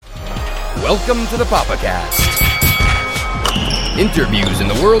Welcome to the PapaCast. Interviews in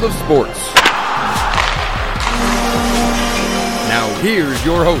the world of sports. Now here's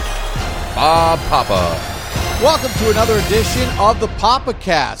your host, Bob Papa. Welcome to another edition of the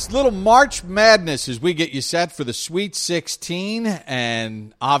PapaCast. Little March Madness as we get you set for the Sweet 16,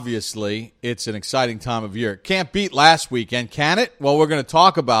 and obviously it's an exciting time of year. Can't beat last weekend, can it? Well, we're going to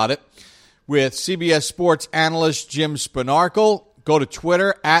talk about it with CBS Sports analyst Jim Spanarkel. Go to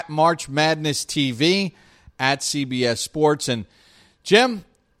Twitter at MarchMadnessTV at CBS Sports. And Jim,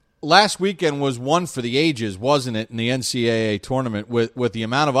 last weekend was one for the ages, wasn't it, in the NCAA tournament with the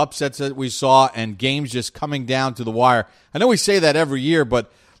amount of upsets that we saw and games just coming down to the wire. I know we say that every year,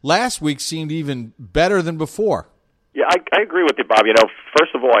 but last week seemed even better than before. Yeah, I agree with you, Bob.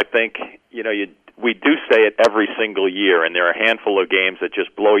 First of all, I think, we do say it every single year, and there are a handful of games that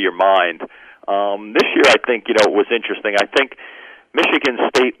just blow your mind. This year, I think, it was interesting. I think Michigan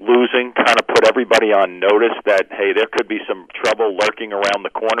State losing kind of put everybody on notice that, hey, there could be some trouble lurking around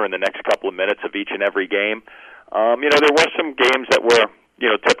the corner in the next couple of minutes of each and every game. There were some games that were,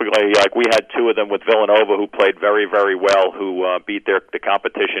 typically, like we had two of them with Villanova who played very, very well, who beat the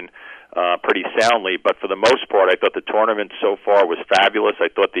competition pretty soundly. But for the most part, I thought the tournament so far was fabulous. I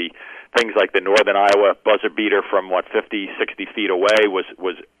thought the things like the Northern Iowa buzzer beater from, 50, 60 feet away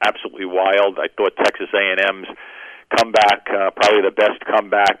was absolutely wild. I thought Texas A&M's comeback, probably the best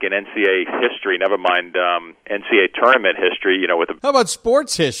comeback in NCAA history, never mind NCAA tournament history. How about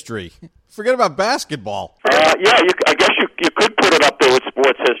sports history? Forget about basketball. I guess you could put it up there with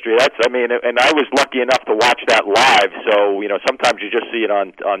sports history. And I was lucky enough to watch that live, so, sometimes you just see it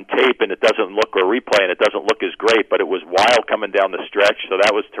on tape and it doesn't look, or replay, and it doesn't look as great, but it was wild coming down the stretch, so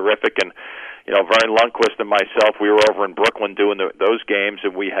that was terrific. And, Vern Lundquist and myself, we were over in Brooklyn doing those games,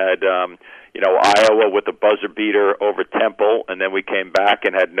 and we had, Iowa with the buzzer beater over Temple, and then we came back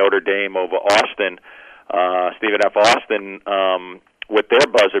and had Notre Dame over Austin, Stephen F. Austin, with their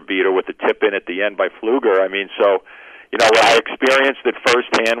buzzer beater with the tip in at the end by Pfluger. I experienced it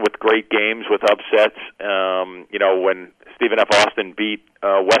firsthand with great games, with upsets. When Stephen F. Austin beat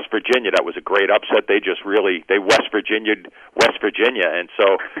West Virginia, that was a great upset. They West Virginia, and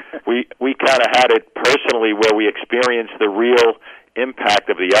so we kind of had it personally where we experienced the real impact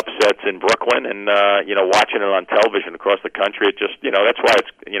of the upsets in Brooklyn, and watching it on television across the country. It just that's why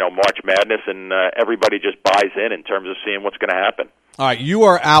it's March Madness, and everybody just buys in terms of seeing what's going to happen. All right, you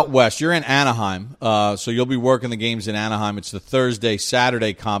are out west. You're in Anaheim, so you'll be working the games in Anaheim. It's the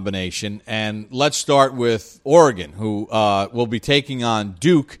Thursday-Saturday combination. And let's start with Oregon, who will be taking on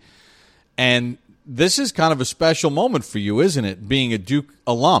Duke. And this is kind of a special moment for you, isn't it, being a Duke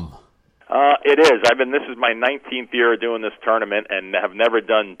alum? It is. This is my 19th year doing this tournament and have never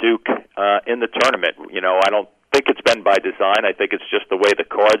done Duke in the tournament. I don't think it's been by design. I think it's just the way the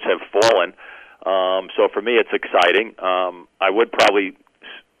cards have fallen. So for me, it's exciting. I would probably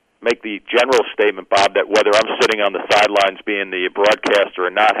make the general statement, Bob, that whether I'm sitting on the sidelines being the broadcaster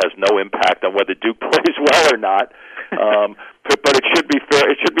or not has no impact on whether Duke plays well or not. But it should be fair.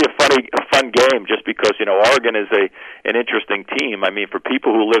 It should be a fun game, just because Oregon is an interesting team. For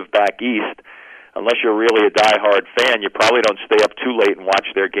people who live back east, unless you're really a diehard fan, you probably don't stay up too late and watch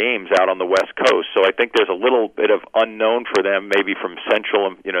their games out on the West Coast. So I think there's a little bit of unknown for them, maybe from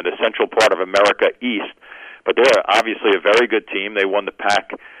central, the central part of America east. But they're obviously a very good team. They won the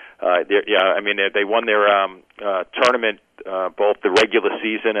Pac. They won their tournament, both the regular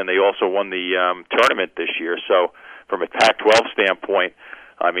season, and they also won the tournament this year. So from a Pac-12 standpoint,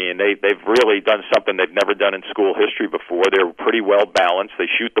 they've really done something they've never done in school history before. They're pretty well balanced. They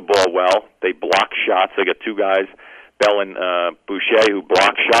shoot the ball well. They block shots. They got two guys, Bell and Boucher, who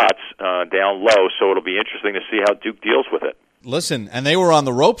block shots down low. So it'll be interesting to see how Duke deals with it. Listen, and they were on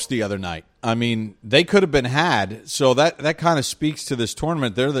the ropes the other night. They could have been had. So that kind of speaks to this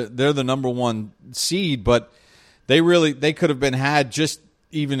tournament. They're the number one seed, but they could have been had just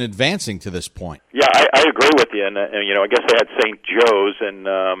even advancing to this point. Yeah, I agree with you, and I guess they had St. Joe's, and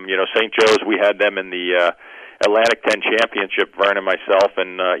St. Joe's, we had them in the Atlantic 10 championship, Vern and myself,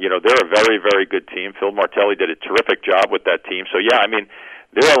 and they're a very, very good team. Phil Martelli did a terrific job with that team. So yeah,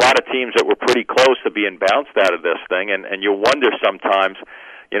 there are a lot of teams that were pretty close to being bounced out of this thing, and you wonder sometimes.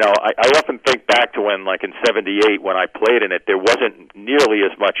 I often think back to when, like in '78, when I played in it, there wasn't nearly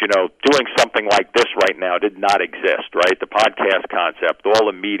as much, doing something like this right now did not exist, right? The podcast concept, all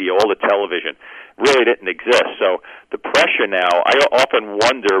the media, all the television really didn't exist. So the pressure now, I often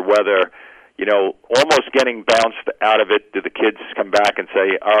wonder whether, almost getting bounced out of it, do the kids come back and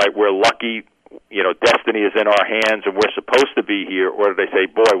say, all right, we're lucky, destiny is in our hands and we're supposed to be here, or do they say,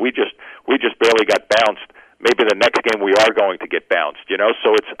 boy, we just barely got bounced, maybe the next game we are going to get bounced, So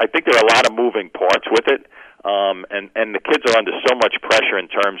I think there are a lot of moving parts with it, and the kids are under so much pressure in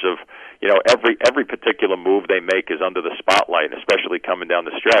terms of, every particular move they make is under the spotlight, especially coming down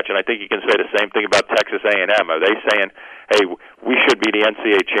the stretch. And I think you can say the same thing about Texas A&M. Are they saying, hey, we should be the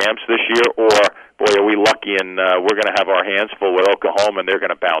NCAA champs this year, or, boy, are we lucky and we're going to have our hands full with Oklahoma and they're going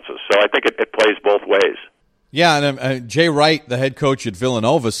to bounce us? So I think it plays both ways. Yeah, and Jay Wright, the head coach at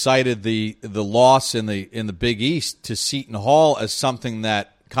Villanova, cited the loss in the Big East to Seton Hall as something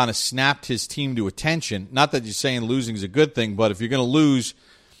that kind of snapped his team to attention. Not that you're saying losing is a good thing, but if you're going to lose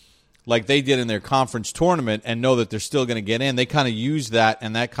like they did in their conference tournament and know that they're still going to get in, they kind of used that,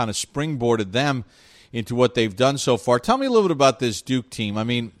 and that kind of springboarded them into what they've done so far. Tell me a little bit about this Duke team. I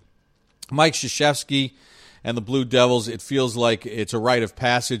mean, Mike Krzyzewski and the Blue Devils, it feels like it's a rite of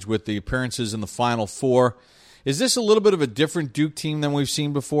passage with the appearances in the Final Four. Is this a little bit of a different Duke team than we've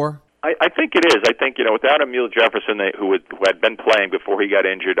seen before? I think it is. I think, without Emil Jefferson, who had been playing before he got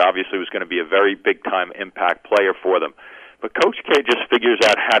injured, obviously was going to be a very big-time impact player for them. But Coach K just figures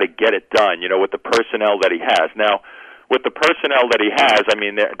out how to get it done, with the personnel that he has. Now, with the personnel that he has, I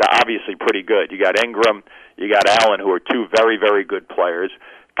mean, they're obviously pretty good. You got Ingram, you got Allen, who are two very, very good players.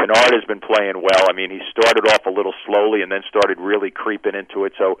 Kennard has been playing well. I mean, he started off a little slowly and then started really creeping into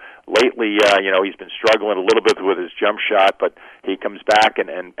it. So lately, he's been struggling a little bit with his jump shot, but he comes back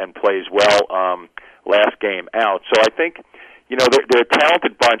and plays well last game out. So I think, they're a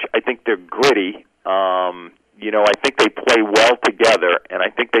talented bunch. I think they're gritty. I think they play well together, and I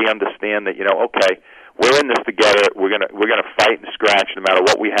think they understand that, okay, we're in this together. We're gonna fight and scratch no matter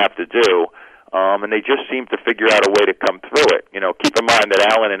what we have to do. And they just seem to figure out a way to come through it. Keep in mind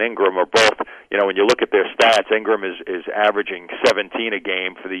that Allen and Ingram are both, when you look at their stats, Ingram is averaging 17 a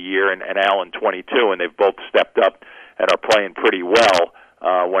game for the year, and Allen 22, and they've both stepped up and are playing pretty well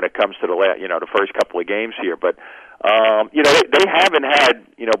when it comes to the first couple of games here. But they haven't had,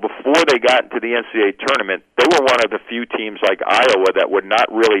 before they got into the NCAA tournament, they were one of the few teams like Iowa that were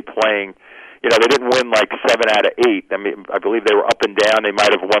not really playing. They didn't win like 7 out of 8. I mean, I believe they were up and down. They might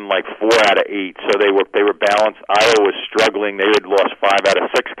have won like 4 out of 8. So they were balanced. Iowa was struggling. They had lost 5 out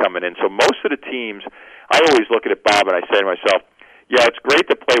of 6 coming in. So most of the teams, I always look at it, Bob, and I say to myself, yeah, it's great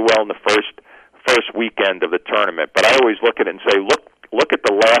to play well in the first weekend of the tournament, but I always look at it and say, look at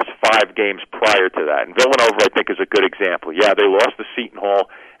the last 5 games prior to that. And Villanova, I think, is a good example. Yeah, they lost to Seton Hall,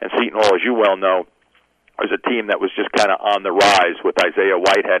 and Seton Hall, as you well know, was a team that was just kind of on the rise with Isaiah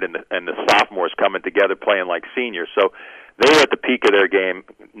Whitehead and the sophomores coming together playing like seniors. So they were at the peak of their game.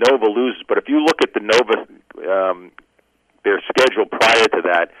 Nova loses, but if you look at the Nova, their schedule prior to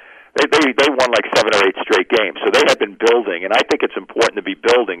that, they won like 7 or 8 straight games. So they had been building, and I think it's important to be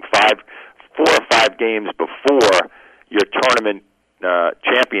building 4 or 5 games before your tournament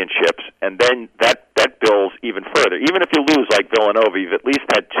championships, and then that builds even further. Even if you lose like Villanova, you've at least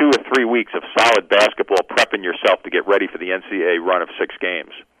had 2 or 3 weeks of solid basketball prepping yourself to get ready for the NCAA run of 6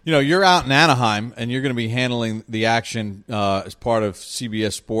 games. You're out in Anaheim, and you're going to be handling the action as part of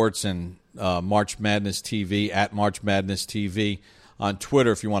CBS Sports and March Madness TV, at March Madness TV on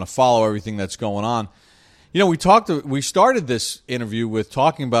Twitter if you want to follow everything that's going on. We started this interview with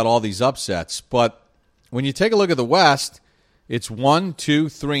talking about all these upsets, but when you take a look at the West, it's 1, 2,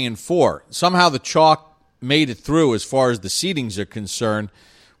 3, and 4. Somehow the chalk made it through as far as the seedings are concerned,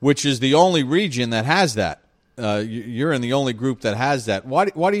 which is the only region that has that. You're in the only group that has that. Why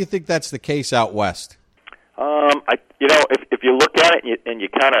do you think that's the case out West? If you look at it and you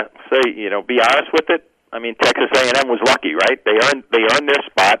kind of say, be honest with it, I mean, Texas A&M was lucky, right? They earned their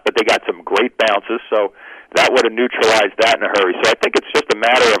spot, but they got some great bounces, so that would have neutralized that in a hurry. So I think it's just a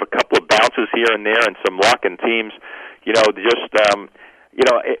matter of a couple of bounces here and there and some luck, and teams,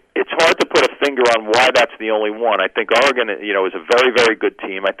 it's hard to put a finger on why that's the only one. I think Oregon, is a very, very good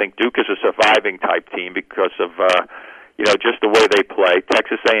team. I think Duke is a surviving type team because of, just the way they play.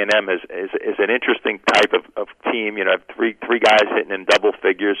 Texas A&M is an interesting type of team. Have three guys hitting in double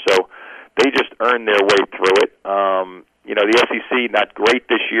figures, so they just earned their way through it. The SEC not great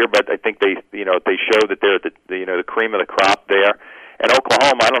this year, but I think they show that they're the cream of the crop there. And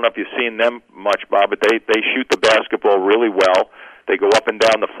Oklahoma, I don't know if you've seen them much, Bob, but they shoot the basketball really well. They go up and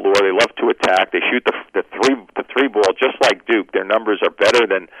down the floor. They love to attack. They shoot the three ball just like Duke. Their numbers are better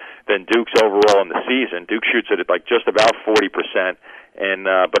than Duke's overall in the season. Duke shoots it at like just about 40%,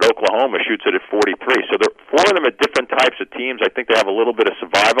 but Oklahoma shoots it at 43%. So they're 4 of them are different types of teams. I think they have a little bit of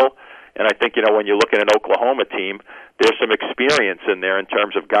survival. And I think, when you look at an Oklahoma team, there's some experience in there in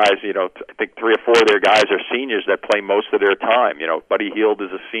terms of guys, I think 3 or 4 of their guys are seniors that play most of their time. Buddy Hield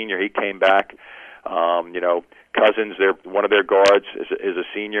is a senior. He came back. Cousins, one of their guards, is a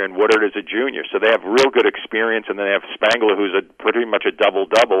senior, and Woodard is a junior. So they have real good experience, and then they have Spangler, who's pretty much a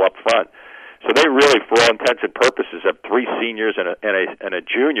double-double up front. So they really, for all intents and purposes, have three seniors and a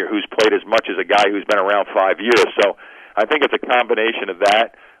junior who's played as much as a guy who's been around 5 years. So I think it's a combination of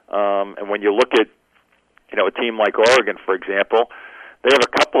that. And when you look at, a team like Oregon, for example, they have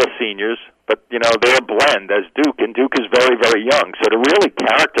a couple of seniors, but, they're a blend as Duke, and Duke is very, very young. So to really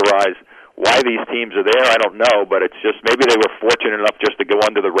characterize why these teams are there, I don't know, but it's just maybe they were fortunate enough just to go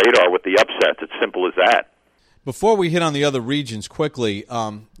under the radar with the upsets. It's simple as that. Before we hit on the other regions quickly,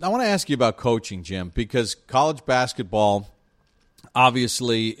 I want to ask you about coaching, Jim, because college basketball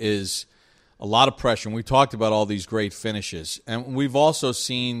obviously is a lot of pressure, and we talked about all these great finishes. And we've also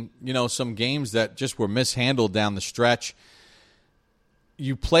seen, some games that just were mishandled down the stretch.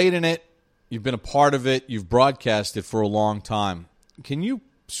 You played in it, you've been a part of it, you've broadcast it for a long time. Can you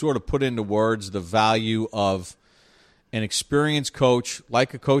sort of put into words the value of an experienced coach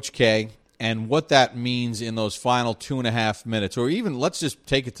like a Coach K and what that means in those final 2.5 minutes, or even let's just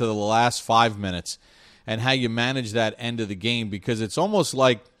take it to the last 5 minutes, and how you manage that end of the game, because it's almost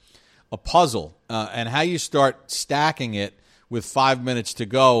like a puzzle, and how you start stacking it with 5 minutes to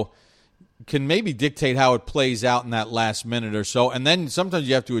go can maybe dictate how it plays out in that last minute or so. And then sometimes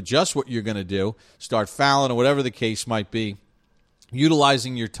you have to adjust what you're going to do, start fouling or whatever the case might be,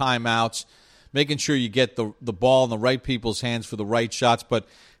 utilizing your timeouts, making sure you get the ball in the right people's hands for the right shots. But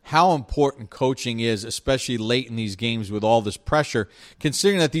how important coaching is, especially late in these games with all this pressure,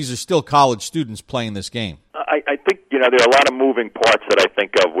 considering that these are still college students playing this game. I think, there are a lot of moving parts that I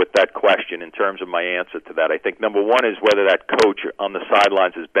think of with that question in terms of my answer to that. I think number one is whether that coach on the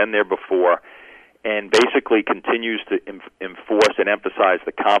sidelines has been there before and basically continues to enforce and emphasize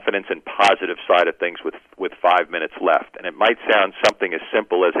the confidence and positive side of things with 5 minutes left. And it might sound something as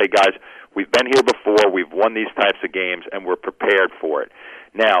simple as, hey, guys, we've been here before, we've won these types of games, and we're prepared for it.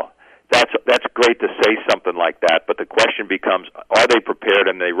 Now, that's great to say something like that, but the question becomes, are they prepared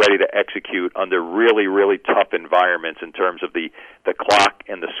and are they ready to execute under really, really tough environments in terms of the clock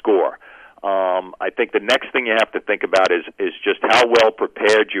and the score? I think the next thing you have to think about is just how well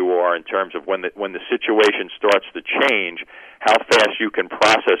prepared you are in terms of when the situation starts to change, how fast you can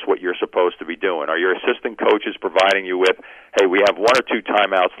process what you're supposed to be doing. Are your assistant coaches providing you with, hey, we have 1 or 2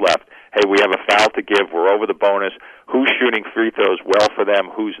 timeouts left, hey, we have a foul to give, we're over the bonus, who's shooting free throws well for them,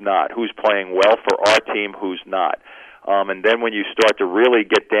 who's not, who's playing well for our team, who's not. And then when you start to really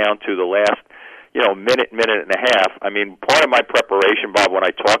get down to the last minute and a half. I mean, part of my preparation, Bob, when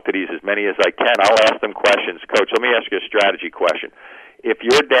I talk to these as many as I can, I'll ask them questions. Coach, let me ask you a strategy question. If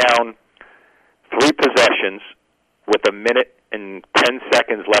you're down 3 possessions with 1 minute and 10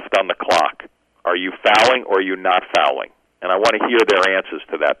 seconds left on the clock, are you fouling or are you not fouling? And I want to hear their answers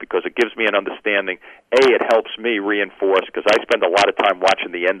to that because it gives me an understanding. It helps me reinforce, because I spend a lot of time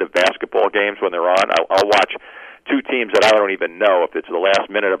watching the end of basketball games when they're on. I'll watch 2 teams that I don't even know if it's the last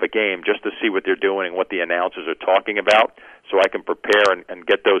minute of a game just to see what they're doing and what the announcers are talking about so I can prepare and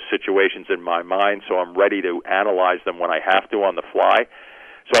get those situations in my mind so I'm ready to analyze them when I have to on the fly.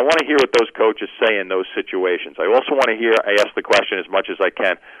 So I want to hear what those coaches say in those situations. I also want to hear, I ask the question as much as I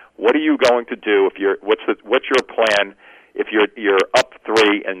can, what are you going to do what's your plan if you're up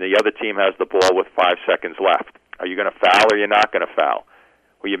 3 and the other team has the ball with 5 seconds left? Are you going to foul or you're not going to foul?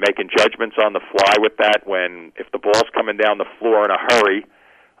 Were you making judgments on the fly with that if the ball's coming down the floor in a hurry,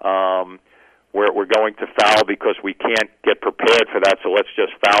 we're going to foul because we can't get prepared for that, so let's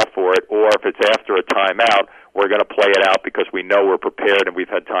just foul for it, or if it's after a timeout, we're going to play it out because we know we're prepared and we've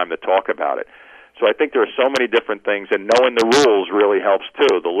had time to talk about it. So I think there are so many different things, and knowing the rules really helps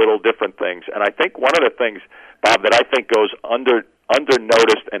too, the little different things. And I think one of the things, Bob, that I think goes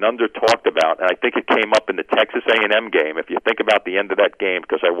under-noticed and under-talked about, and I think it came up in the Texas A&M game, if you think about the end of that game,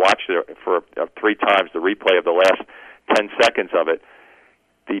 because I watched it for 3 times, the replay of the last 10 seconds of it,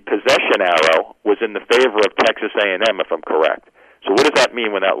 the possession arrow was in the favor of Texas A&M, if I'm correct. So what does that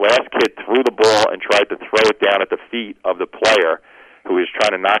mean when that last kid threw the ball and tried to throw it down at the feet of the player who was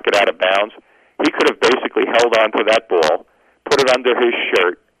trying to knock it out of bounds? He could have basically held on to that ball, put it under his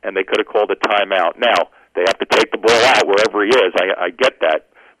shirt, and they could have called a timeout. Now, they have to take the ball out wherever he is. I get that.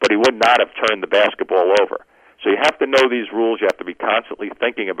 But he would not have turned the basketball over. So you have to know these rules. You have to be constantly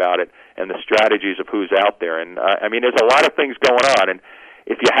thinking about it and the strategies of who's out there. And, there's a lot of things going on. And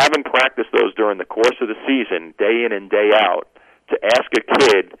if you haven't practiced those during the course of the season, day in and day out, to ask a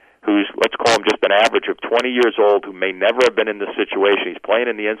kid who's, let's call him just an average of 20 years old, who may never have been in this situation, he's playing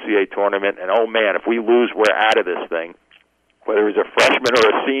in the NCAA tournament, and, oh, man, if we lose, we're out of this thing, whether he's a freshman or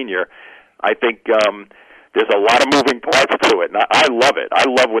a senior, I think there's a lot of moving parts to it, and I love it. I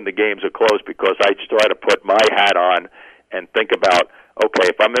love when the games are close because I try to put my hat on and think about, okay,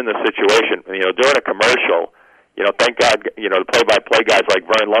 if I'm in the situation, during a commercial, thank God, the play-by-play guys like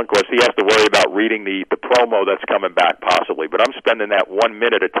Vern Lundquist, he has to worry about reading the promo that's coming back possibly. But I'm spending that 1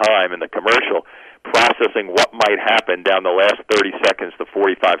 minute at a time in the commercial processing what might happen down the last 30 seconds to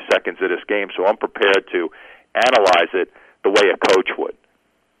 45 seconds of this game, so I'm prepared to analyze it the way a coach would.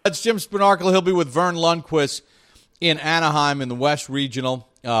 That's Jim Spanarkel. He'll be with Vern Lundquist in Anaheim in the West Regional.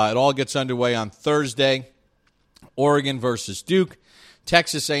 It all gets underway on Thursday. Oregon versus Duke,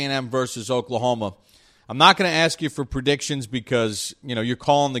 Texas A&M versus Oklahoma. I'm not going to ask you for predictions because, you're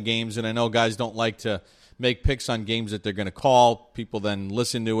calling the games, and I know guys don't like to make picks on games that they're going to call. People then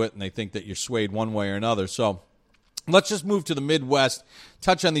listen to it, and they think that you're swayed one way or another. So let's just move to the Midwest,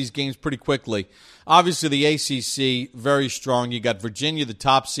 touch on these games pretty quickly. Obviously, the ACC, very strong. You got Virginia, the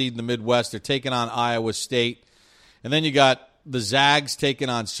top seed in the Midwest. They're taking on Iowa State. And then you got the Zags taking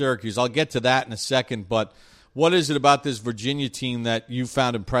on Syracuse. I'll get to that in a second, but what is it about this Virginia team that you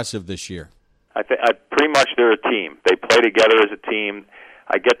found impressive this year? I pretty much they're a team. They play together as a team.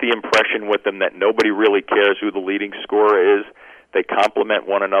 I get the impression with them that nobody really cares who the leading scorer is. They complement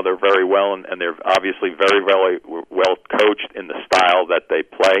one another very well, and they're obviously very, very well coached in the style that they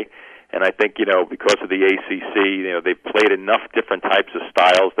play. And I think, because of the ACC, they've played enough different types of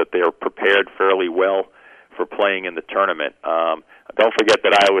styles that they are prepared fairly well for playing in the tournament. Don't forget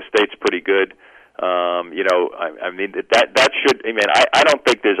that Iowa State's pretty good. I don't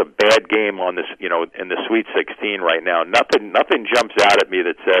think there's a bad game on this, in the Sweet 16 right now. Nothing jumps out at me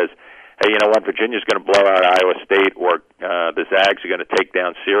that says, hey, you know what, Virginia's going to blow out Iowa State, or the Zags are going to take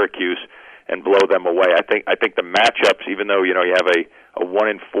down Syracuse and blow them away. I think the matchups, even though you have a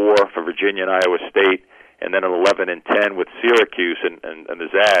 1-4 for Virginia and Iowa State, and then an 11-10 with Syracuse and the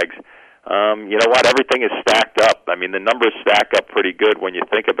Zags, you know what, everything is stacked up. I mean, the numbers stack up pretty good when you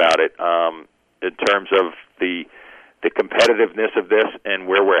think about it, in terms of the competitiveness of this and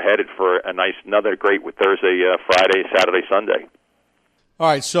where we're headed for another great Thursday, Friday, Saturday, Sunday. All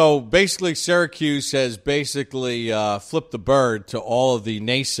right, so basically Syracuse has flipped the bird to all of the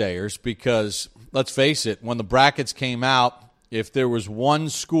naysayers because, let's face it, when the brackets came out, if there was one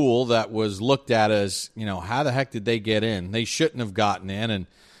school that was looked at as, how the heck did they get in? They shouldn't have gotten in, and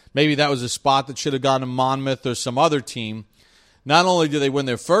maybe that was a spot that should have gone to Monmouth or some other team. Not only did they win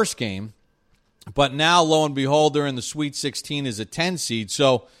their first game, but now, lo and behold, they're in the Sweet 16 as a 10 seed,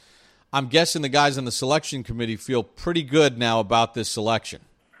 so I'm guessing the guys on the selection committee feel pretty good now about this selection.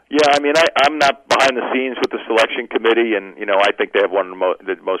 Yeah, I mean, I'm not behind the scenes with the selection committee, and, I think they have one of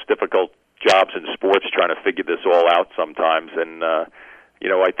the most difficult jobs in sports trying to figure this all out sometimes, and,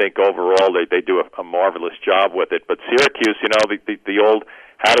 I think overall they do a marvelous job with it. But Syracuse, the old,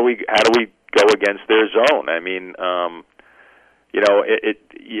 how do we go against their zone? I mean, it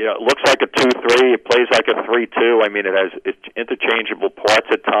looks like a 2-3. It plays like a 3-2. I mean, it's interchangeable parts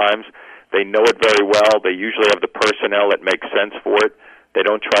at times. They know it very well. They usually have the personnel that makes sense for it. They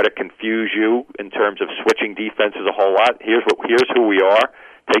don't try to confuse you in terms of switching defenses a whole lot. Here's who we are.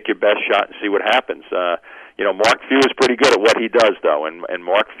 Take your best shot and see what happens. Mark Few is pretty good at what he does, though, and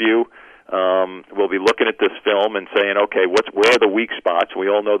Mark Few will be looking at this film and saying, okay, where are the weak spots? We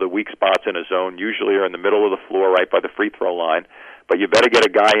all know the weak spots in a zone usually are in the middle of the floor, right by the free throw line. But you better get a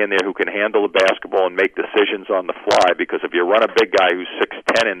guy in there who can handle the basketball and make decisions on the fly, because if you run a big guy who's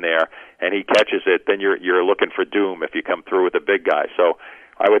 6'10" in there and he catches it, then you're looking for doom if you come through with a big guy. So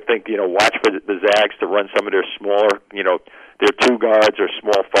I would think, watch for the Zags to run some of their smaller, their two guards or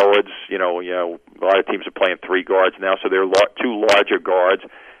small forwards. A lot of teams are playing three guards now, so they're two larger guards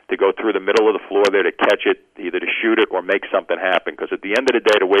to go through the middle of the floor there to catch it, either to shoot it or make something happen. Because at the end of the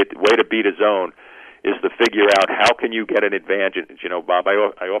day, the way to beat a zone is to figure out how can you get an advantage. Bob,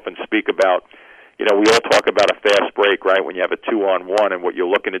 I often speak about, we all talk about a fast break, right, when you have a 2-on-1, and what you're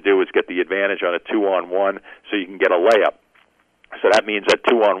looking to do is get the advantage on a 2-on-1 so you can get a layup. So that means that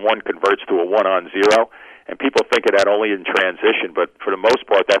 2-on-1 converts to a 1-on-0, and people think of that only in transition, but for the most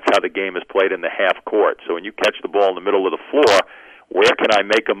part, that's how the game is played in the half court. So when you catch the ball in the middle of the floor, where can I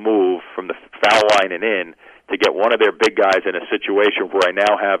make a move from the foul line and in to get one of their big guys in a situation where I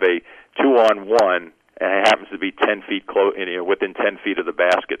now have a 2-on-1 and it happens to be 10 feet within 10 feet of the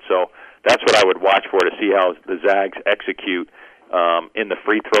basket. So that's what I would watch for, to see how the Zags execute in the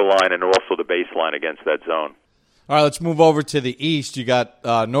free throw line and also the baseline against that zone. All right, let's move over to the East. You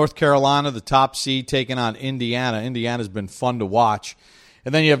got North Carolina, the top seed, taking on Indiana. Indiana's been fun to watch.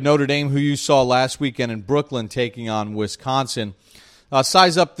 And then you have Notre Dame, who you saw last weekend in Brooklyn, taking on Wisconsin.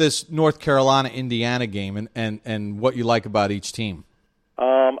 Size up this North Carolina-Indiana game and what you like about each team.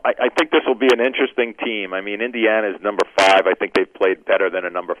 I think this will be an interesting team. I mean, Indiana is number 5. I think they've played better than a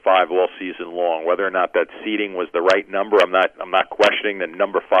number 5 all season long. Whether or not that seeding was the right number, I'm not questioning the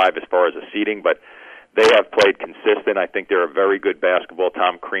number 5 as far as the seeding, but they have played consistent. I think they're a very good basketball.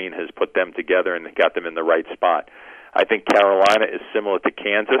 Tom Crean has put them together and got them in the right spot. I think Carolina is similar to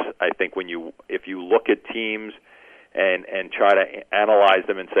Kansas. I think if you look at teams and try to analyze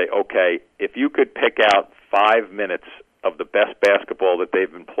them and say, okay, if you could pick out 5 minutes of the best basketball that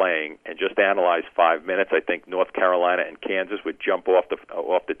they've been playing and just analyze 5 minutes, I think North Carolina and Kansas would jump off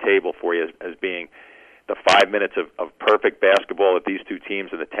the table for you as being the 5 minutes of perfect basketball that these two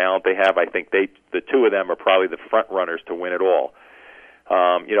teams and the talent they have. I think the two of them are probably the front runners to win it all.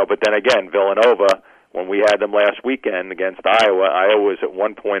 But then again, Villanova, when we had them last weekend against Iowa was at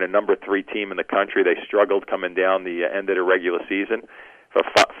one point a number 3 team in the country. They struggled coming down the end of the regular season.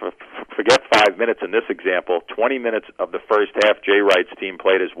 Forget 5 minutes in this example. 20 minutes of the first half, Jay Wright's team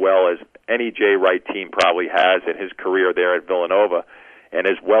played as well as any Jay Wright team probably has in his career there at Villanova, and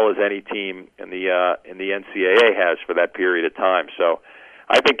as well as any team in the NCAA has for that period of time. So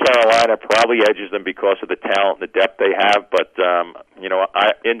I think Carolina probably edges them because of the talent and the depth they have, but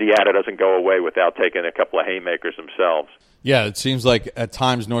Indiana doesn't go away without taking a couple of haymakers themselves. Yeah, it seems like at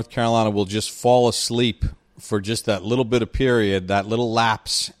times North Carolina will just fall asleep for just that little bit of period, that little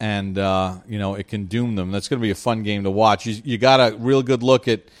lapse, and it can doom them. That's going to be a fun game to watch. You got a real good look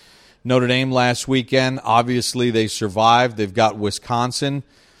at Notre Dame last weekend. Obviously, they survived. They've got Wisconsin.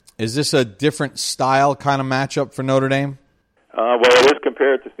 Is this a different style kind of matchup for Notre Dame? Well, it is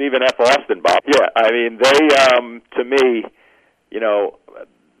compared to Stephen F. Austin, Bob. Yeah, I mean, they, to me,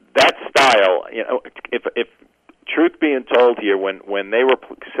 that style, if truth being told here, when they were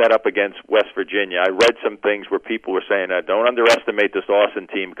set up against West Virginia, I read some things where people were saying, don't underestimate this Austin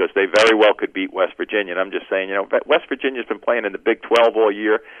team because they very well could beat West Virginia. And I'm just saying, West Virginia's been playing in the Big 12 all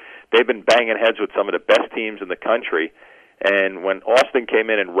year. They've been banging heads with some of the best teams in the country. And when Austin came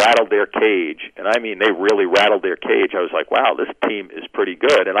in and rattled their cage, and I mean they really rattled their cage, I was like, wow, this team is pretty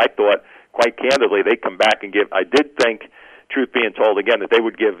good. And I thought, quite candidly, they'd come back and I did think, truth being told, again, that they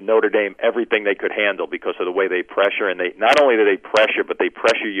would give Notre Dame everything they could handle because of the way they pressure. And they not only do they pressure, but they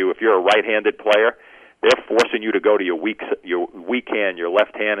pressure you. If you're a right-handed player, they're forcing you to go to your weak hand, your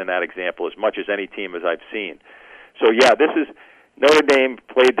left hand in that example, as much as any team as I've seen. So, yeah, Notre Dame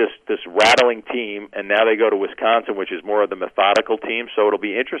played this rattling team, and now they go to Wisconsin, which is more of the methodical team. So it'll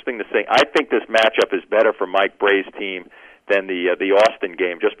be interesting to see. I think this matchup is better for Mike Bray's team than the Austin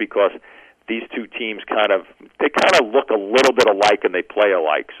game, just because these two teams kind of look a little bit alike and they play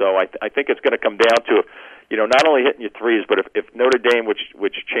alike. So I think it's going to come down to not only hitting your threes, but if Notre Dame,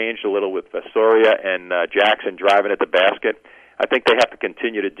 which changed a little with Vassouria and Jackson driving at the basket, I think they have to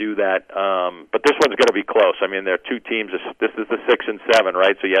continue to do that. But this one's going to be close. I mean, there are two teams. This is the 6 and 7,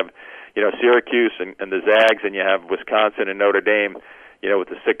 right? So you have, Syracuse and the Zags, and you have Wisconsin and Notre Dame, with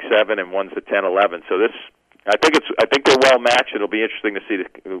the 6-7, and one's the 10-11. So I think they're well matched. It'll be interesting to see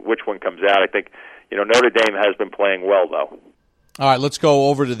which one comes out. I think, Notre Dame has been playing well, though. All right, let's go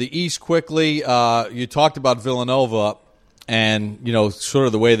over to the East quickly. You talked about Villanova. And, sort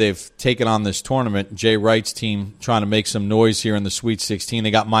of the way they've taken on this tournament, Jay Wright's team trying to make some noise here in the Sweet 16.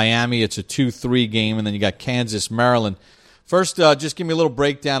 They got Miami. It's a 2-3 game. And then you got Kansas, Maryland. First, just give me a little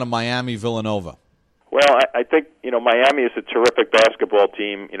breakdown of Miami-Villanova. Well, I think, Miami is a terrific basketball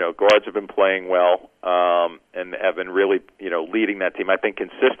team. Guards have been playing well and have been really, leading that team. I think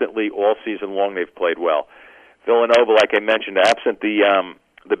consistently all season long they've played well. Villanova, like I mentioned, absent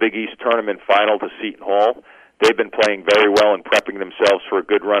the Big East tournament final to Seton Hall, they've been playing very well and prepping themselves for a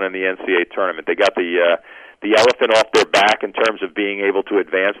good run in the NCAA tournament. They got the elephant off their back in terms of being able to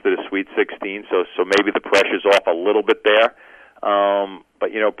advance to the Sweet 16, so maybe the pressure's off a little bit there. But,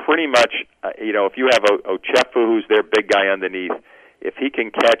 pretty much, if you have Ochefu, who's their big guy underneath, if he can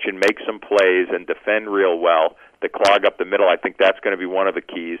catch and make some plays and defend real well to clog up the middle, I think that's going to be one of the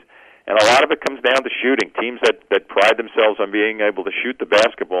keys. And a lot of it comes down to shooting. Teams that pride themselves on being able to shoot the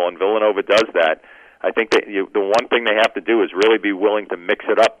basketball, and Villanova does that. I think that the one thing they have to do is really be willing to mix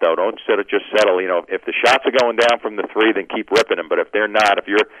it up, though. Don't just settle. If the shots are going down from the three, then keep ripping them. But if they're not, if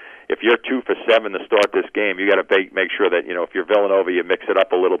you're 2 for 7 to start this game, you got to make sure that if you're Villanova, you mix it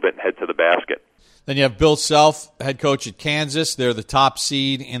up a little bit and head to the basket. Then you have Bill Self, head coach at Kansas. They're the top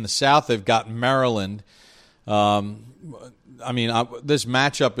seed in the South. They've got Maryland. This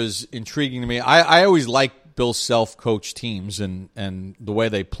matchup is intriguing to me. I always like Bill Self coach teams and the way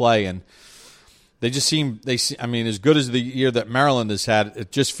they play, and they just seem as good as the year that Maryland has had,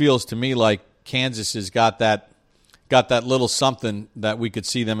 it just feels to me like Kansas has got that little something that we could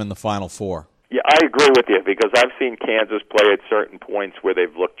see them in the Final Four. Yeah, I agree with you because I've seen Kansas play at certain points where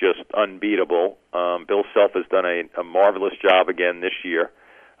they've looked just unbeatable. Bill Self has done a marvelous job again this year.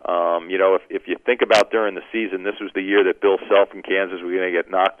 If you think about during the season, this was the year that Bill Self and Kansas were going to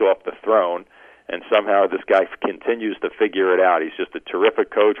get knocked off the throne, and somehow this guy continues to figure it out. He's just a terrific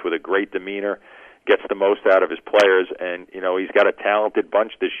coach with a great demeanor, gets the most out of his players, and he's got a talented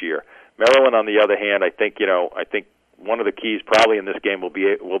bunch this year. Maryland, on the other hand, I think one of the keys probably in this game will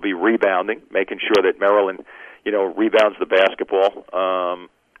be rebounding, making sure that Maryland, rebounds the basketball.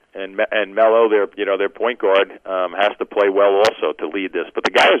 And Mello, their point guard, has to play well also to lead this. But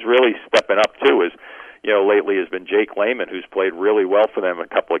the guy who's really stepping up too lately has been Jake Layman, who's played really well for them in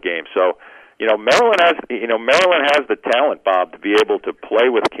a couple of games. So, Maryland has the talent, Bob, to be able to play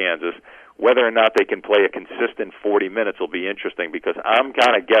with Kansas. Whether or not they can play a consistent 40 minutes will be interesting because I'm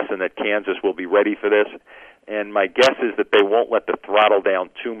kind of guessing that Kansas will be ready for this. And my guess is that they won't let the throttle down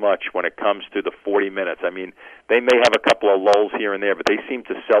too much when it comes to the 40 minutes. I mean, they may have a couple of lulls here and there, but they seem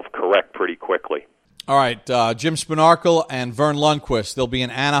to self-correct pretty quickly. All right, Jim Spanarkel and Vern Lundquist. They'll be in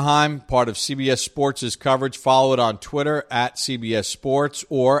Anaheim, part of CBS Sports' coverage. Follow it on Twitter at CBS Sports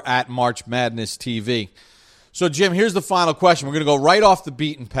or at March Madness TV. So, Jim, here's the final question. We're going to go right off the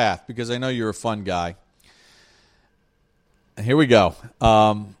beaten path because I know you're a fun guy. And here we go.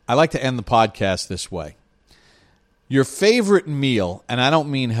 I like to end the podcast this way. Your favorite meal, and I don't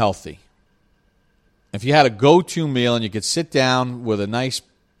mean healthy. If you had a go-to meal and you could sit down with a nice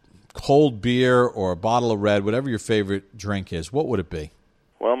cold beer or a bottle of red, whatever your favorite drink is, what would it be?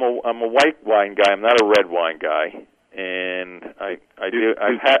 Well, I'm a white wine guy. I'm not a red wine guy, and I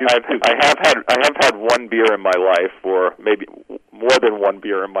have had one beer in my life, or maybe more than one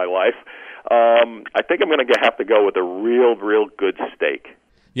beer in my life. I think I'm going to have to go with a real good steak.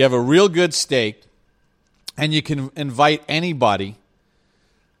 You have a real good steak. And you can invite anybody,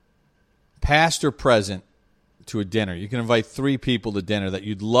 past or present, to a dinner. You can invite 3 people to dinner that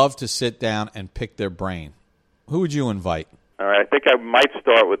you'd love to sit down and pick their brain. Who would you invite? All right, I think I might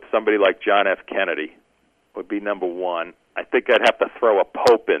start with somebody like John F. Kennedy would be number 1. I think I'd have to throw a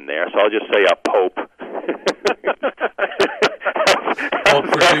pope in there, so I'll just say a pope. Pope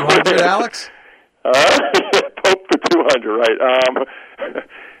for 200, Alex? Pope for 200, right.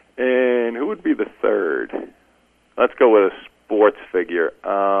 And who would be the third? Let's go with a sports figure.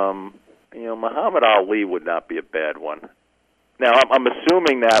 Muhammad Ali would not be a bad one. Now, I'm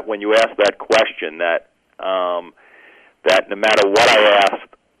assuming that when you ask that question, that no matter what I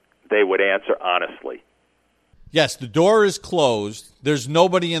asked, they would answer honestly. Yes, the door is closed. There's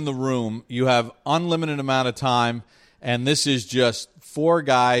nobody in the room. You have unlimited amount of time, and this is just 4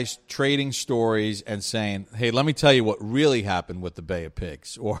 guys trading stories and saying, hey, let me tell you what really happened with the Bay of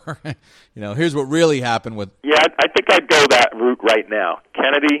Pigs. Or, here's what really happened with... Yeah, I think I'd go that route right now.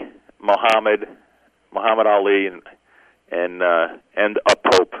 Kennedy, Muhammad Ali, and a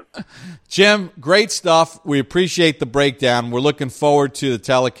pope. Jim, great stuff. We appreciate the breakdown. We're looking forward to the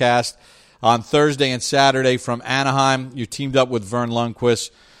telecast on Thursday and Saturday from Anaheim. You teamed up with Vern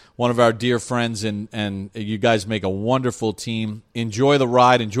Lundquist, one of our dear friends, and you guys make a wonderful team. Enjoy the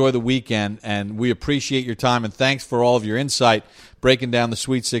ride, enjoy the weekend, and we appreciate your time, and thanks for all of your insight breaking down the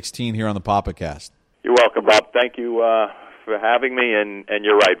Sweet 16 here on the PapaCast. You're welcome, Bob. Thank you for having me, and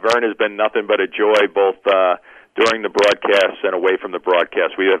you're right. Vern has been nothing but a joy, both during the broadcasts and away from the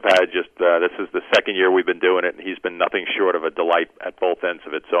broadcast. We have had this is the second year we've been doing it, and he's been nothing short of a delight at both ends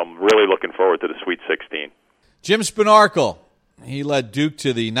of it, so I'm really looking forward to the Sweet 16. Jim Spanarkel. He led Duke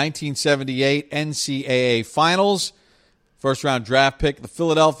to the 1978 NCAA Finals, first-round draft pick, the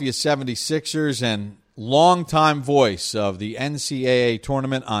Philadelphia 76ers, and longtime voice of the NCAA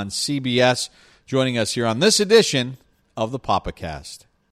tournament on CBS, joining us here on this edition of the PapaCast.